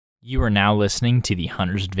You are now listening to the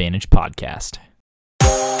Hunter's Advantage podcast.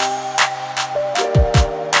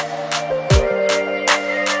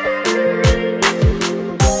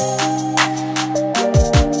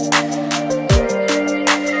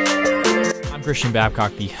 I'm Christian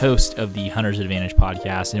Babcock, the host of the Hunter's Advantage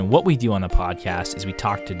podcast, and what we do on the podcast is we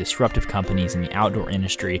talk to disruptive companies in the outdoor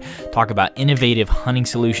industry, talk about innovative hunting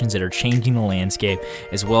solutions that are changing the landscape,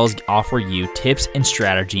 as well as offer you tips and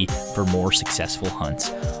strategy for more successful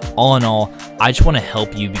hunts. All in all, I just want to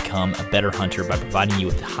help you become a better hunter by providing you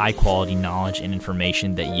with high quality knowledge and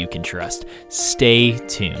information that you can trust. Stay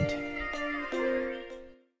tuned.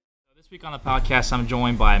 This week on the podcast, I'm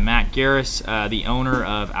joined by Matt Garris, the owner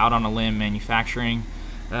of Out on a Limb Manufacturing.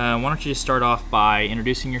 Why don't you just start off by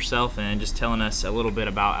introducing yourself and just telling us a little bit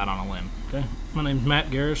about Out on a Limb. Okay, my name's Matt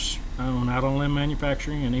Garris. I own Out on a Limb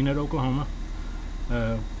Manufacturing in Enid, Oklahoma.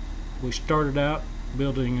 We started out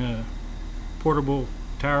building portable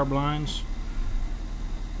tower blinds.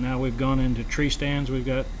 Now we've gone into tree stands. We've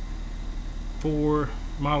got 4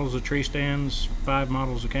 models of tree stands, 5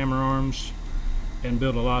 models of camera arms, and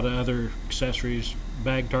built a lot of other accessories,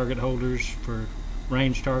 bag target holders for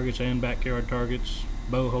range targets and backyard targets,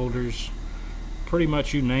 bow holders, pretty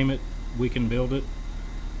much you name it, we can build it.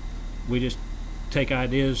 We just take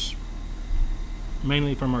ideas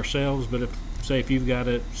mainly from ourselves, but if you've got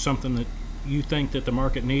something that you think that the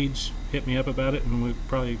market needs, hit me up about it and we'll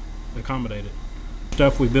probably accommodate it.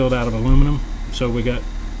 Stuff we build out of aluminum, so we got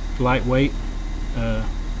lightweight.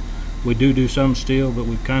 We do some steel, but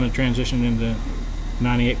we've kind of transitioned into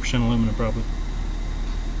 98% aluminum probably.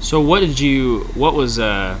 So what was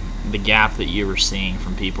the gap that you were seeing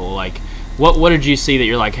from people? Like, what did you see that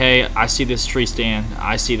you're like, hey, I see this tree stand,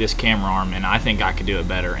 I see this camera arm, and I think I could do it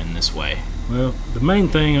better in this way? Well, the main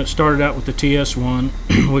thing, it started out with the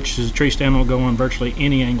TS1, which is a tree stand that will go on virtually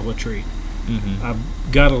any angle of tree. Mm-hmm. I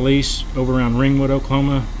got a lease over around Ringwood,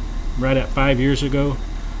 Oklahoma, right at 5 years ago.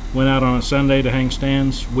 Went out on a Sunday to hang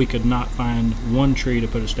stands. We could not find one tree to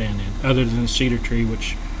put a stand in, other than a cedar tree,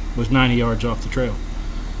 which was 90 yards off the trail.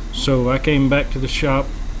 So I came back to the shop,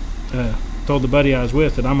 told the buddy I was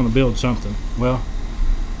with that I'm going to build something. Well,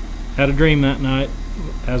 had a dream that night,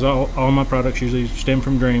 as all my products usually stem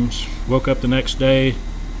from dreams. Woke up the next day,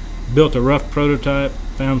 built a rough prototype,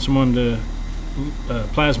 found someone to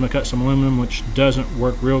plasma cut some aluminum, which doesn't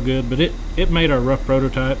work real good, but it made our rough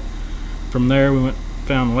prototype. From there we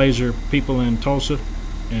found laser people in Tulsa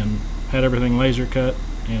and had everything laser cut,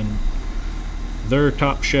 and their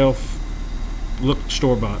top shelf looked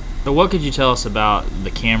store-bought. So what could you tell us about the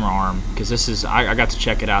camera arm? Because I got to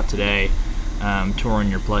check it out today, touring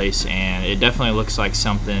your place, and it definitely looks like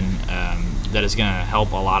something that is going to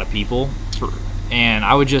help a lot of people. And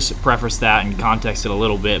I would just preface that and context it a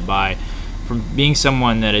little bit by, from being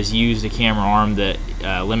someone that has used a camera arm that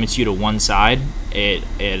limits you to one side,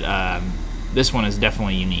 this one is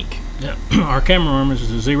definitely unique. Yeah, our camera arm is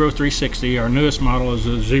a 0360. Our newest model is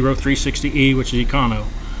a 0360E, which is Econo.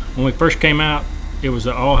 When we first came out, it was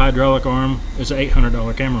an all-hydraulic arm. It's an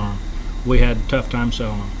 $800 camera arm. We had a tough time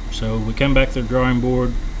selling them. So we came back to the drawing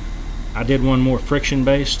board. I did one more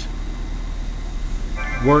friction-based.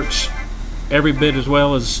 Works every bit as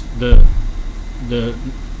well as the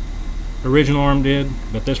original arm did,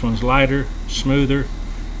 but this one's lighter, smoother,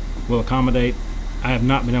 will accommodate. I have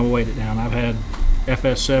not been able to weight it down. I've had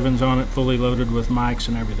FS7s on it, fully loaded with mics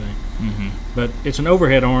and everything. Mm-hmm. But it's an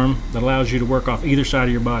overhead arm that allows you to work off either side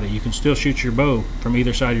of your body. You can still shoot your bow from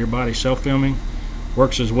either side of your body. Self-filming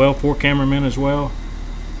works as well for cameramen as well,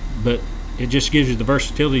 but it just gives you the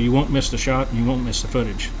versatility. You won't miss the shot and you won't miss the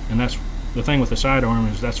footage. And that's the thing with the sidearm,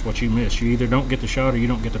 is that's what you miss. You either don't get the shot or you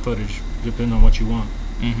don't get the footage, depending on what you want.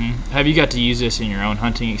 Mm-hmm. Have you got to use this in your own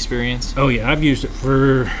hunting experience? Oh yeah, I've used it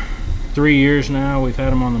for 3 years now. We've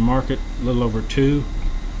had them on the market a little over 2.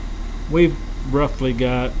 We've roughly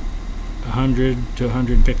got 100 to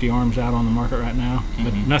 150 arms out on the market right now, mm-hmm.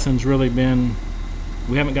 but nothing's really been,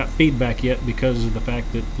 we haven't got feedback yet because of the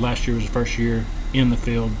fact that last year was the first year in the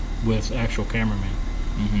field with actual cameramen.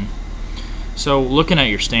 Mm-hmm. So looking at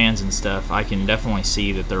your stands and stuff, I can definitely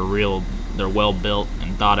see that they're well built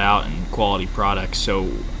and thought out and quality products. So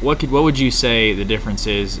what would you say the difference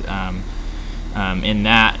is in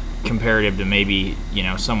that comparative to maybe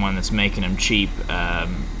someone that's making them cheap,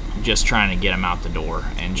 just trying to get them out the door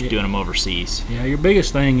and doing them overseas? Yeah, your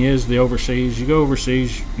biggest thing is the overseas. You go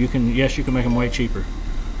overseas, you can make them way cheaper.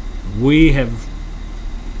 We have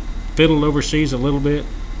fiddled overseas a little bit.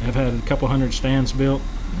 I've had a couple hundred stands built.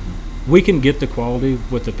 Mm-hmm. We can get the quality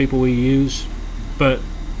with the people we use, but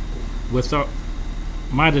with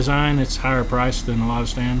my design, it's higher priced than a lot of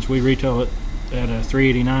stands. We retail it at a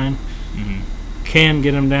 $389. Mm-hmm. can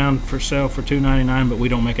get them down for sale for $2.99, but we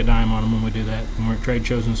don't make a dime on them when we do that. When we're at trade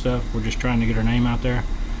shows and stuff, we're just trying to get our name out there.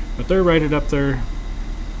 But they're rated up there,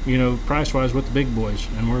 price-wise with the big boys,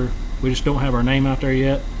 and we just don't have our name out there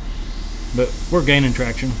yet. But we're gaining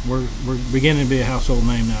traction. We're beginning to be a household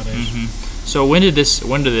name nowadays. Mm-hmm. So when did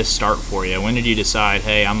this start for you? When did you decide,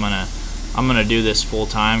 hey, I'm gonna do this full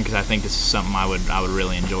time because I think this is something I would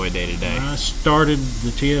really enjoy day to day? I started the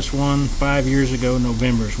TS1 5 years ago.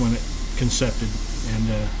 November is when it concepted,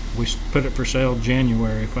 and we put it for sale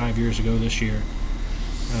January 5 years ago this year.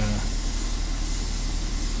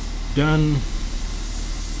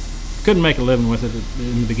 Couldn't make a living with it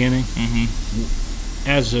in the beginning. Mm-hmm.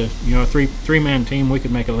 As a three-man team, we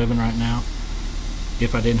could make a living right now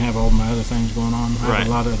if I didn't have all my other things going on. I have a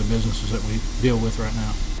lot of other businesses that we deal with right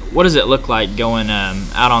now. What does it look like going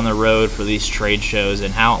out on the road for these trade shows,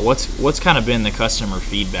 and what's kind of been the customer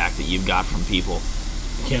feedback that you've got from people?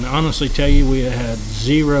 I can honestly tell you we have had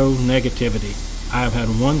zero negativity. I have had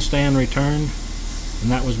one stand returned,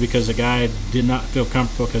 and that was because the guy did not feel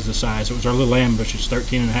comfortable because of the size. It was our little ambush. It's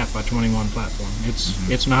 13.5 by 21 platform.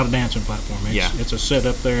 It's not a dancing platform. It's a sit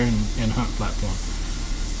up there and hunt platform.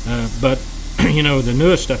 But the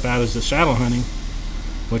newest stuff out is the saddle hunting,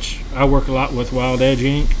 which I work a lot with Wild Edge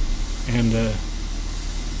Inc. and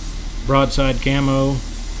Broadside Camo,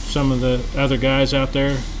 some of the other guys out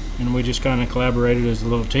there, and we just kind of collaborated as a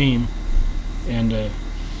little team and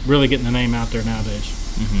really getting the name out there nowadays.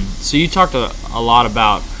 Mm-hmm. So you talked a lot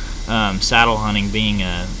about saddle hunting being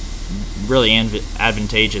really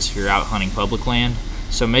advantageous if you're out hunting public land.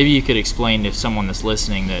 So maybe you could explain to someone that's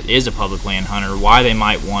listening that is a public land hunter why they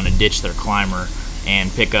might want to ditch their climber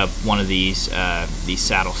and pick up one of these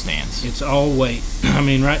saddle stands. It's all weight. I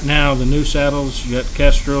mean, right now the new saddles, you got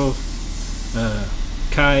Kestrel,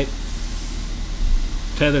 Kite,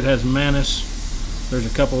 Tethered has Manus. There's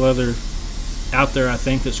a couple other out there I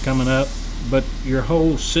think that's coming up. But your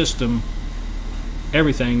whole system,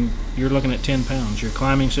 everything, you're looking at 10 pounds. Your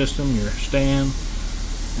climbing system, your stand,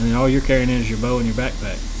 and then all you're carrying is your bow and your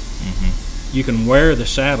backpack. Mm-hmm. You can wear the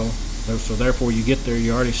saddle, so therefore you get there,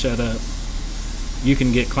 you're already set up. You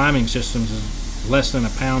can get climbing systems as less than a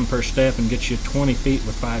pound per step and get you 20 feet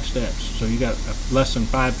with 5 steps. So you got less than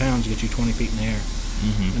 5 pounds to get you 20 feet in the air.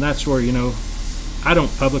 Mm-hmm. And that's where, I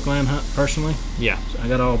don't public land hunt personally. Yeah. So I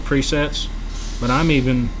got all presets, but I'm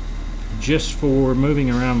even, just for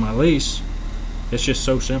moving around my lease, it's just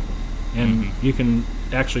so simple. And you can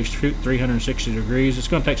actually shoot 360 degrees. It's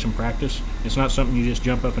going to take some practice. It's not something you just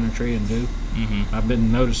jump up in a tree and do. Mm-hmm. I've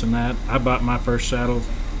been noticing that. I bought my first saddle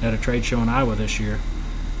at a trade show in Iowa this year.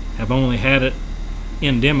 Have only had it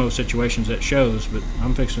in demo situations at shows, but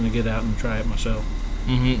I'm fixing to get out and try it myself.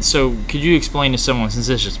 Mm-hmm. So could you explain to someone, since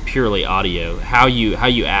this is purely audio, how you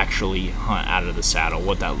actually hunt out of the saddle,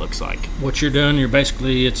 what that looks like? What you're doing,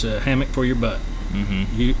 it's a hammock for your butt.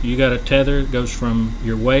 Mm-hmm. You got a tether that goes from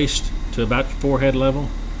your waist to about your forehead level,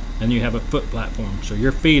 and you have a foot platform. So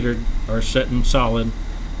your feet are sitting solid,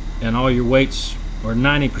 and all your weights, or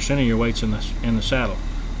 90% of your weights in the saddle.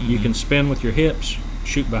 Mm-hmm. You can spin with your hips,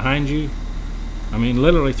 shoot behind you. I mean,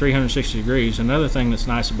 literally 360 degrees. Another thing that's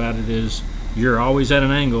nice about it is you're always at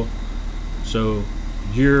an angle, so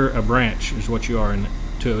you're a branch is what you are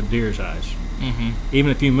to a deer's eyes. Mm-hmm.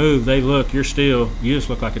 Even if you move, you just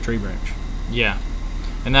look like a tree branch. Yeah,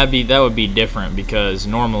 and that would be different because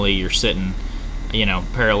normally you're sitting,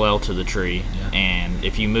 parallel to the tree, and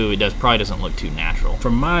if you move, it probably doesn't look too natural.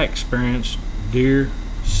 From my experience, deer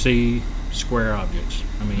see square objects.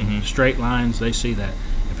 I mean, straight lines, they see that.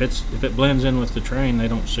 If it blends in with the terrain, they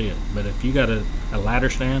don't see it. But if you got a ladder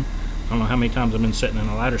stand, I don't know how many times I've been sitting in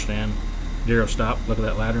a ladder stand, deer will stop, look at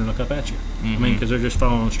that ladder, and look up at you. Mm-hmm. I mean, because they're just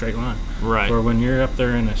following a straight line. Right. Or when you're up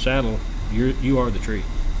there in a saddle, you are the tree.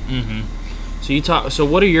 Mm-hmm. So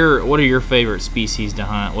what are your favorite species to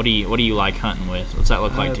hunt? What do you like hunting with? What's that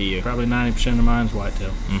look like to you? Probably 90% of mine's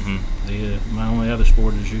whitetail. Mm-hmm. My only other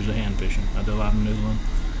sport is usually hand fishing. I do a lot of noodling.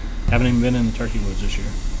 Haven't even been in the turkey woods this year.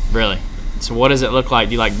 Really? So what does it look like?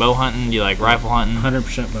 Do you like bow hunting? Do you like rifle hunting?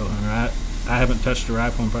 100% bow hunter. I haven't touched a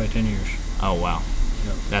rifle in probably 10 years. Oh wow,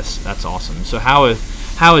 Yep. That's awesome. So how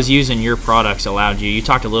has using your products allowed you? You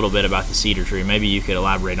talked a little bit about the cedar tree. Maybe you could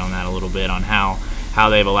elaborate on that a little bit on how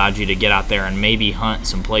they've allowed you to get out there and maybe hunt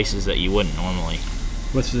some places that you wouldn't normally.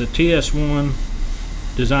 With the TS1,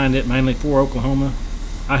 designed it mainly for Oklahoma.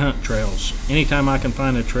 I hunt trails. Anytime I can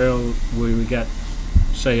find a trail where we got,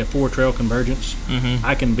 say, a 4-trail convergence,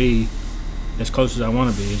 I can be as close as I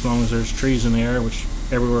want to be, as long as there's trees in the air, which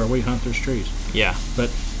everywhere we hunt there's trees. Yeah. But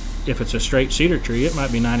if it's a straight cedar tree, it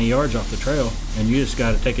might be 90 yards off the trail, and you just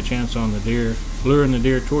got to take a chance on the deer, luring the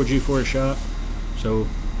deer towards you for a shot. So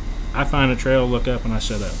I find a trail, look up, and I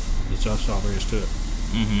set up. That's all there is to it.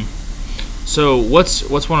 Mm-hmm. So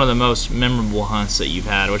what's one of the most memorable hunts that you've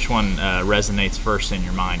had? Which one resonates first in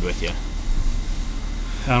your mind with you?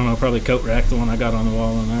 I don't know, probably Coat Rack, the one I got on the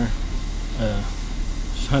wall in there.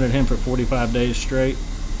 Hunted him for 45 days straight.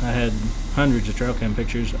 I had hundreds of trail cam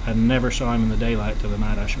pictures. I never saw him in the daylight till the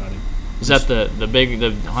night I shot him. Is that the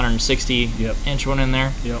 160 inch one in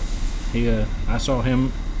there? Yep. I saw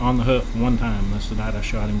him on the hoof one time. That's the night I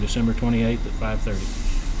shot him, December 28th at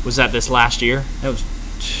 5:30. Was that this last year? That was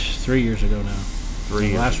 3 years ago now.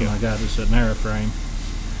 The last one I got was a narrow frame.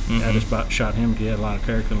 Mm-hmm. I just shot him because he had a lot of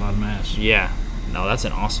character and a lot of mass. Yeah. No, that's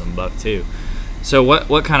an awesome buck too. So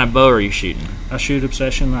what kind of bow are you shooting? I shoot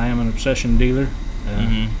Obsession. I am an Obsession dealer.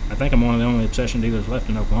 I think I'm one of the only Obsession dealers left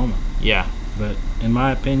in Oklahoma. Yeah. But in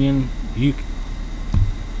my opinion,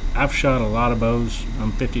 I've shot a lot of bows.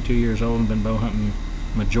 I'm 52 years old and been bow hunting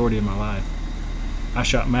majority of my life. I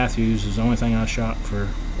shot Matthews is the only thing I shot for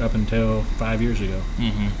up until 5 years ago.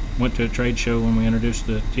 Mm-hmm. Went to a trade show when we introduced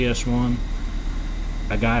the TS1.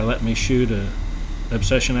 A guy let me shoot a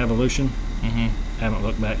Obsession Evolution. Mm-hmm. Haven't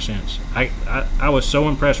looked back since. I was so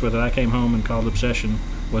impressed with it. I came home and called Obsession,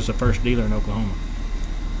 was the first dealer in Oklahoma.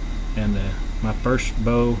 And my first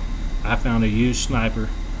bow, I found a used sniper.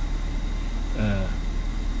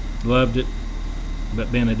 Loved it,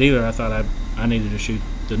 but being a dealer, I thought I needed to shoot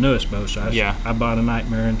the newest bow. So I bought a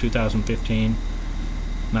Nightmare in 2015.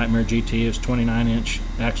 Nightmare GT is 29-inch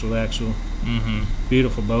axle to axle. Mm-hmm.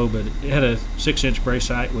 Beautiful bow, but it had a 6-inch brace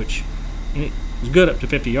sight, which it was good up to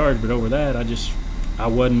 50 yards, but over that, I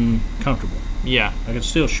wasn't comfortable. Yeah. I could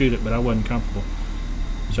still shoot it, but I wasn't comfortable.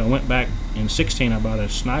 So I went back in 16. I bought a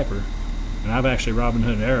sniper, and I've actually Robin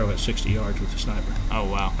Hood arrow at 60 yards with the sniper. Oh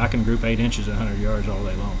wow! I can group 8 inches at 100 yards all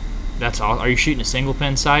day long. That's all. Are you shooting a single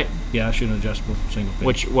pin sight? Yeah, I shoot an adjustable single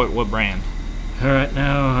pin. What brand? All right,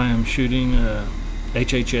 now I am shooting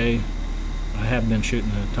HHA. I have been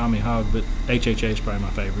shooting a Tommy Hogg, but HHA is probably my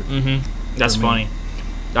favorite. Mm-hmm. That's funny.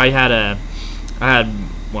 I had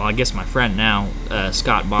I guess my friend now,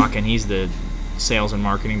 Scott Bakken. He's the sales and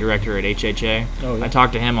marketing director at HHA. Oh, yeah. I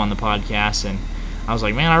talked to him on the podcast, and I was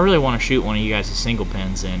like, man, I really want to shoot one of you guys' single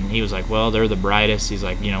pins. And he was like, well, they're the brightest. He's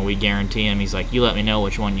like, we guarantee them. He's like, you let me know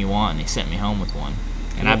which one you want. And he sent me home with one.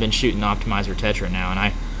 And I've been shooting Optimizer Tetra now,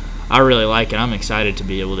 and I really like it. I'm excited to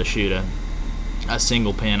be able to shoot a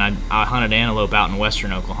single pin. I hunted antelope out in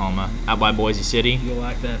western Oklahoma, out by Boise City. You'll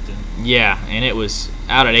like that then. Yeah, and it was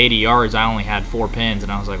out at 80 yards. I only had 4 pins,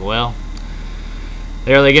 and I was like, well,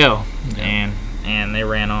 there they go. Yeah. And they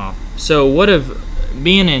ran off. So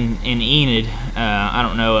being in Enid, I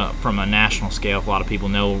don't know from a national scale if a lot of people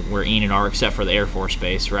know where Enid are, except for the Air Force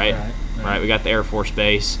Base, right? Right. We got the Air Force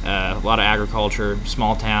Base, a lot of agriculture,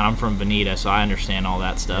 small town. I'm from Veneta, so I understand all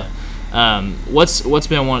that stuff. Yeah. What's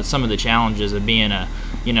been some of the challenges of being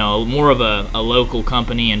more of a local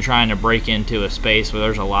company and trying to break into a space where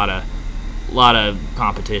there's a lot of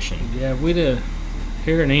competition? Yeah,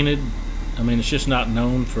 here in Enid, I mean, it's just not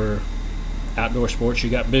known for outdoor sports. You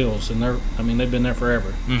got Bills, and they've been there forever.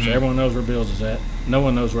 Mm-hmm. So everyone knows where Bills is at. No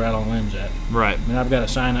one knows where Out on Limb's at. Right. I mean, I've got a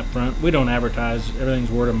sign up front. We don't advertise.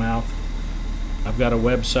 Everything's word of mouth. I've got a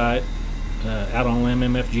website,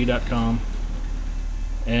 outonlimbmfg.com,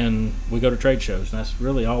 and we go to trade shows. And that's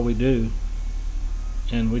really all we do.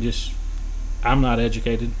 And I'm not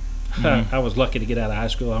educated. Mm-hmm. I was lucky to get out of high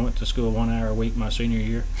school. I went to school 1 hour a week my senior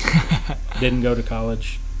year. Didn't go to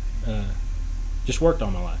college. Just worked all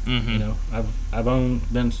my life. Mm-hmm.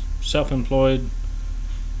 I've been self-employed.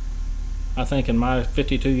 I think in my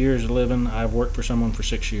 52 years of living, I've worked for someone for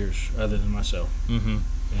 6 years other than myself. Mm-hmm.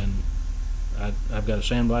 And I've got a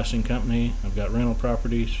sandblasting company. I've got rental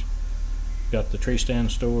properties. Got the tree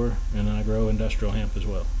stand store, and I grow industrial hemp as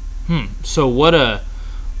well. So what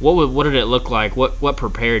did it look like? What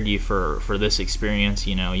prepared you for this experience?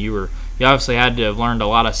 You obviously had to have learned a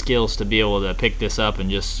lot of skills to be able to pick this up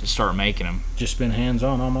and just start making them. Just been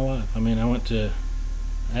hands-on all my life. I mean, I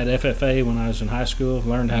had FFA when I was in high school,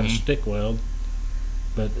 learned how to stick weld.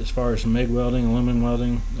 But as far as MIG welding, aluminum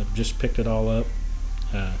welding, I've just picked it all up.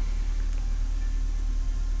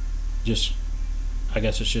 I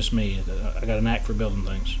guess it's just me. I got a knack for building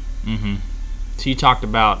things. Mm-hmm. So you talked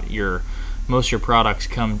about most of your products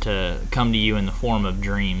come to you in the form of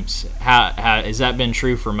dreams. How has that been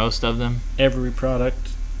true for most of them? Every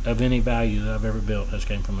product of any value that I've ever built has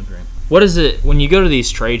came from a dream. What is it when you go to these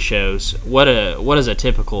trade shows? What does a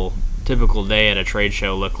typical day at a trade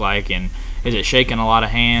show look like? And is it shaking a lot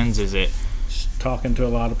of hands? Is it talking to a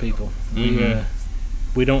lot of people? Mm-hmm.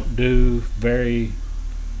 We don't do very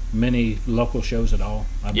many local shows at all.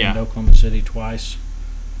 I've been to Oklahoma City twice,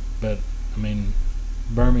 but I mean,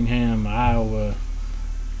 Birmingham, Iowa,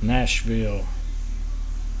 Nashville,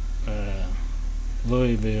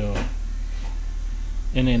 Louisville,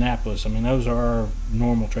 Indianapolis. I mean, those are our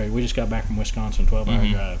normal trade. We just got back from Wisconsin, 12-hour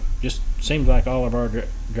drive. Just seems like all of our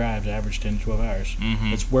drives average 10 to 12 hours.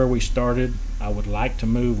 It's where we started. I would like to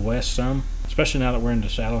move west some, especially now that we're into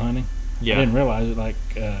saddle hunting. Yeah. I didn't realize it, like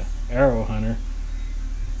Arrow Hunter,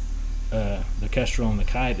 the Kestrel and the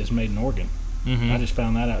Kite is made in Oregon. I just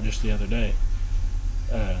found that out just the other day.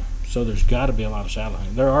 So there's got to be a lot of saddle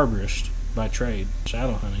hunting. They're arborists by trade,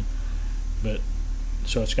 saddle hunting, but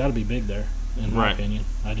so it's got to be big there, in my opinion.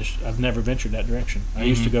 I've never ventured that direction. I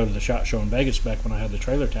used to go to the SHOT Show in Vegas back when I had the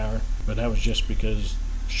trailer tower, but that was just because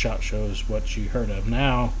SHOT Show is what you heard of.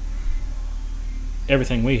 Now,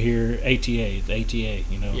 everything we hear, ATA, the ATA,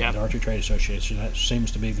 the Archery Trade Association, that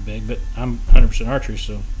seems to be the big, but I'm 100% archery,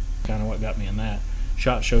 so kind of what got me in that.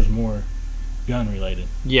 SHOT Show's more gun related.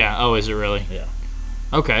 Yeah. Oh, is it really? Yeah.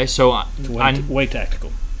 Okay, so way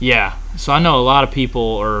tactical. Yeah. So I know a lot of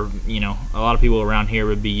people, a lot of people around here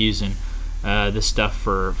would be using this stuff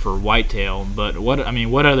for whitetail. But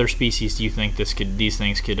what other species do you think these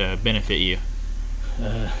things could benefit you?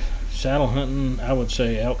 Saddle hunting, I would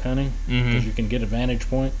say elk hunting, because you can get a vantage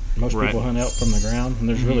point. Most people hunt elk from the ground, and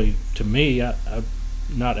there's really, to me, I've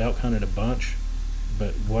not elk hunted a bunch,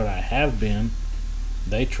 but what I have been,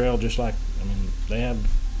 they trail just like,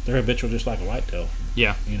 they're habitual just like a whitetail.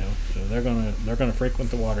 Yeah. So they're gonna frequent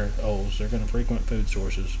the water holes. They're gonna frequent food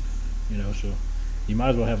sources. So you might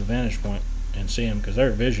as well have a vantage point and see them, because their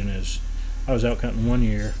vision is. I was elk hunting one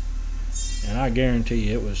year, and I guarantee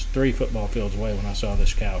you it was 3 football fields away when I saw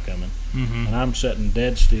this cow coming. And I'm sitting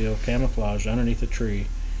dead still, camouflaged underneath a tree,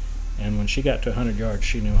 and when she got to 100 yards,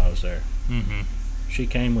 she knew I was there. She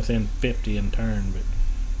came within 50 and turned, but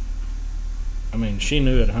she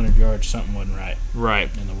knew at 100 yards something wasn't right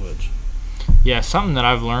in the woods. Yeah, something that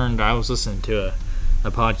I've learned, I was listening to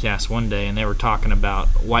a podcast one day, and they were talking about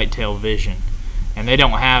whitetail vision. And they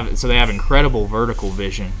have incredible vertical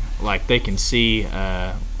vision. Like, they can see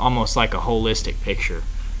almost like a holistic picture.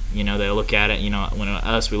 They look at it, when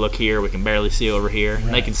we look here, we can barely see over here.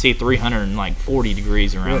 Right. They can see 340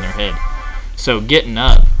 degrees around their head. So getting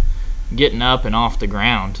up and off the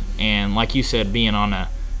ground, and like you said, being on a,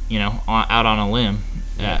 out on a limb,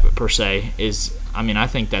 per se, is, I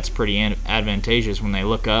think that's pretty advantageous when they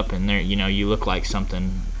look up and they're, you look like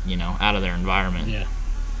something, out of their environment. Yeah.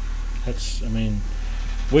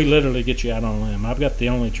 We literally get you out on a limb. I've got the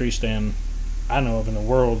only tree stand I know of in the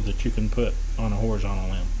world that you can put on a horizontal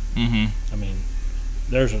limb.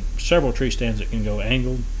 There's several tree stands that can go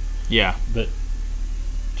angled. Yeah. But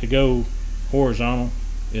to go horizontal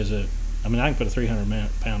is I can put a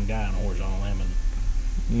 300-pound guy on a horizontal limb and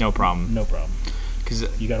no problem. No problem.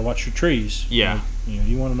 Because you got to watch your trees. Yeah.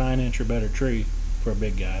 You want a 9-inch or better tree for a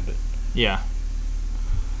big guy, but yeah.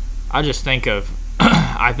 I just think of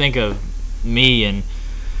me and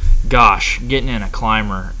getting in a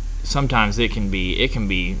climber. Sometimes it can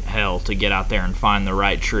be hell to get out there and find the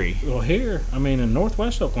right tree. Well, here, in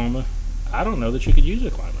northwest Oklahoma, I don't know that you could use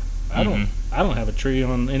a climber. I don't have a tree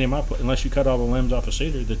on any of my unless you cut all the limbs off a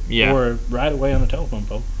cedar or right away on a telephone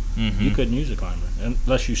pole. You couldn't use a climber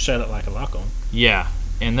unless you set it like a lock-on. Yeah,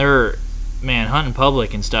 and they're, hunting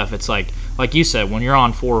public and stuff. It's like you said, when you're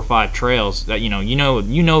on 4 or 5 trails, that you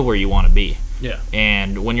know where you want to be. Yeah.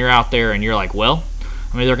 And when you're out there and you're like, well,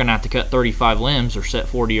 they're gonna have to cut 35 limbs or set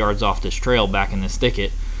 40 yards off this trail back in this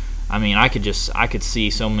thicket. I could see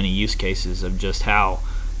so many use cases of just how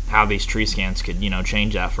these tree scans could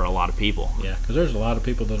change that for a lot of people. Yeah, because there's a lot of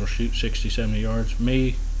people that'll shoot 60, 70 yards.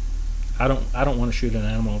 Me, I don't want to shoot an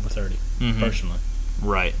animal over 30 personally.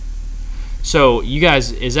 Right. So you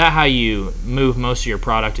guys, is that how you move most of your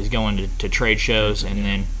product, is going to trade shows and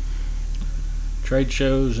then trade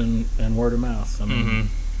shows and word of mouth?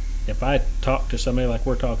 If I talk to somebody like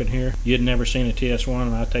we're talking here, you'd never seen a TS1,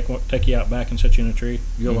 and I take you out back and set you in a tree,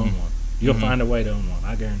 you'll own one. You'll find a way to own one,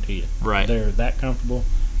 I guarantee you. Right. They're that comfortable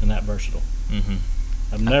and that versatile.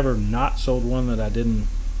 I've never not sold one that I didn't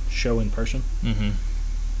show in person.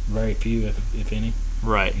 Very few, if any.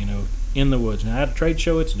 Right. In the woods. Now, at a trade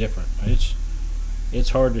show, it's different. It's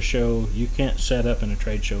hard to show. You can't set up in a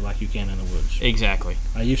trade show like you can in the woods. Exactly.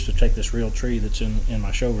 I used to take this real tree that's in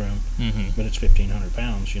my showroom, but it's 1,500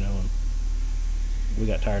 pounds, and we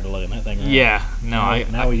got tired of lugging that thing around. Yeah.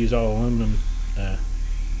 Now we use all aluminum,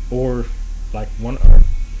 or like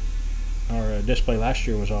our display last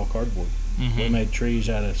year was all cardboard. We made trees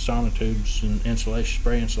out of sonotubes and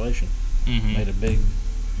spray insulation. Made a big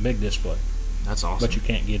display. That's awesome. But you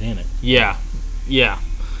can't get in it. Yeah.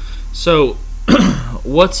 So,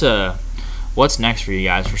 what's what's next for you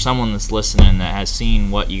guys? For someone that's listening that has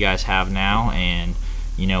seen what you guys have now and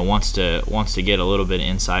wants to get a little bit of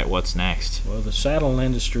insight, what's next? Well, the saddle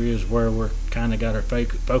industry is where we're kind of got our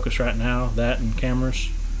focus right now. That and cameras.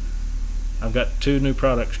 I've got 2 new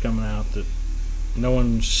products coming out that no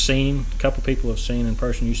one's seen. A couple people have seen in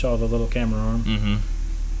person. You saw the little camera arm. Mm-hmm.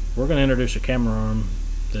 We're going to introduce a camera arm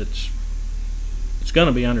it's going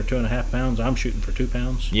to be under 2.5 pounds. I'm shooting for 2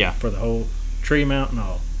 pounds. Yeah. For the whole tree mount and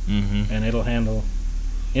all. Mm-hmm. And it'll handle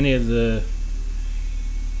any of the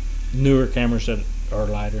newer cameras that are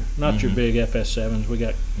lighter. Not your big FS7s. We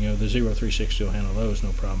got the 0360 will handle those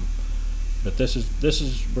no problem. But this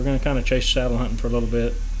is we're going to kind of chase saddle hunting for a little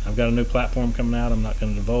bit. I've got a new platform coming out. I'm not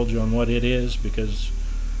going to divulge on what it is because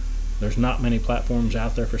there's not many platforms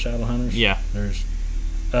out there for saddle hunters. Yeah. There's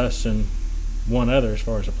us and one other as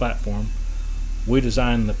far as a platform. We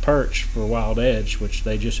designed the perch for Wild Edge, which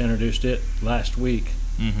they just introduced it last week,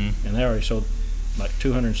 and they already sold like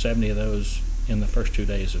 270 of those in the first 2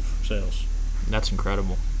 days of sales. That's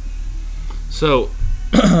incredible. So,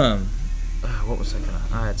 what was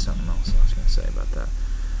I had something else I was gonna say about that.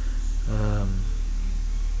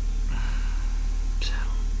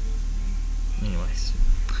 Anyways,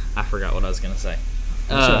 I forgot what I was gonna say.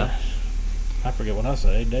 I forget what I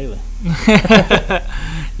say daily.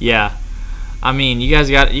 Yeah, I mean, you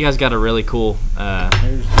guys got a really cool.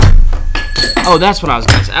 Oh, that's what I was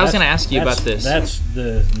gonna say. I was gonna ask you about this. That's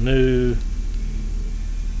the new.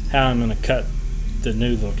 How I'm gonna cut the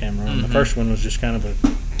new little camera on. The first one was just kind of a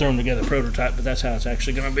thrown together prototype, but that's how it's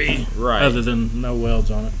actually gonna be. Right. Other than no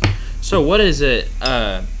welds on it. So what is it?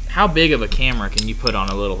 How big of a camera can you put on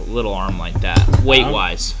a little arm like that, weight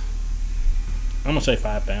wise? I'm gonna say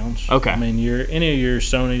 5 pounds. Okay. I mean, any of your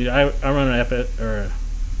Sony. I run an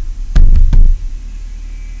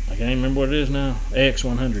I can't even remember what it is now.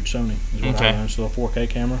 AX100 Sony is what I run. It's a little 4K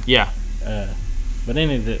camera. Yeah. But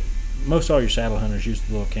most all your saddle hunters use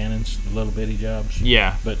the little Canons, the little bitty jobs.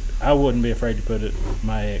 Yeah. But I wouldn't be afraid to put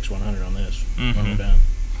my AX100 on this when we're done.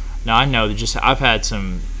 Now I know that I've had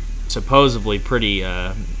some supposedly pretty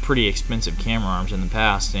expensive camera arms in the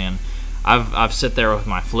past, and I've sit there with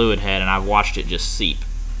my fluid head and I've watched it just seep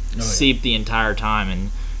the entire time,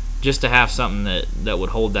 and just to have something that would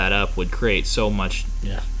hold that up would create so much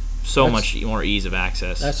more ease of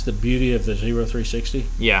access. That's the beauty of the 0360.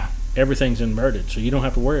 Yeah. Everything's inverted, so you don't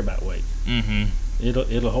have to worry about weight.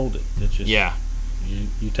 It'll hold it. It's just you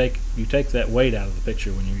take that weight out of the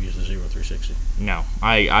picture when you use the 0360. No,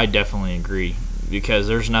 I definitely agree, because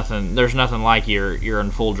there's nothing like you're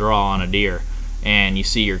in full draw on a deer and you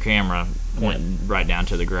see your camera pointing right down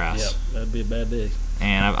to the grass. Yep, that'd be a bad day.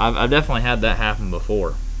 And I've definitely had that happen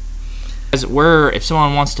before. If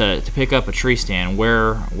someone wants to pick up a tree stand,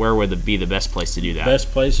 where would it be the best place to do that?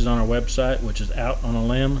 Best place is on our website, which is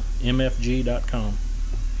outonalimb.mfg.com.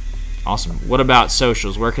 Awesome. What about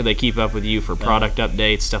socials? Where could they keep up with you for product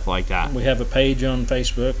updates, stuff like that? We have a page on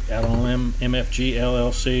Facebook, Out on a Limb MFG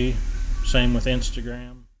LLC. Same with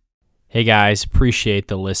Instagram. Hey guys, appreciate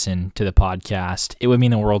the listen to the podcast. It would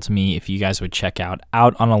mean the world to me if you guys would check out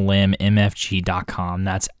outonalimbmfg.com.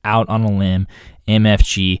 That's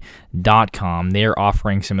outonalimbmfg.com. They're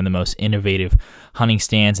offering some of the most innovative hunting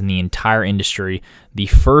stands in the entire industry. The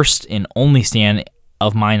first and only stand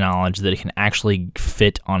of my knowledge that it can actually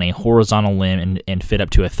fit on a horizontal limb and fit up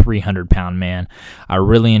to a 300-pound man. I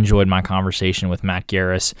really enjoyed my conversation with Matt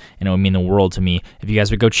Garris, and it would mean the world to me if you guys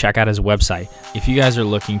would go check out his website. If you guys are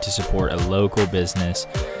looking to support a local business,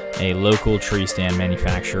 a local tree stand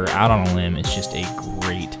manufacturer, Out on a Limb is just a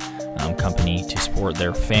great company to support.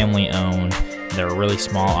 They're family-owned. They're a really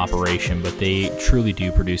small operation, but they truly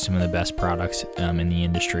do produce some of the best products in the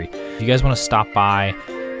industry. If you guys want to stop by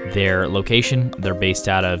their location, they're based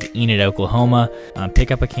out of Enid, Oklahoma. Pick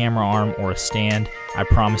up a camera arm or a stand. I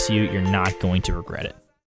promise you, you're not going to regret it.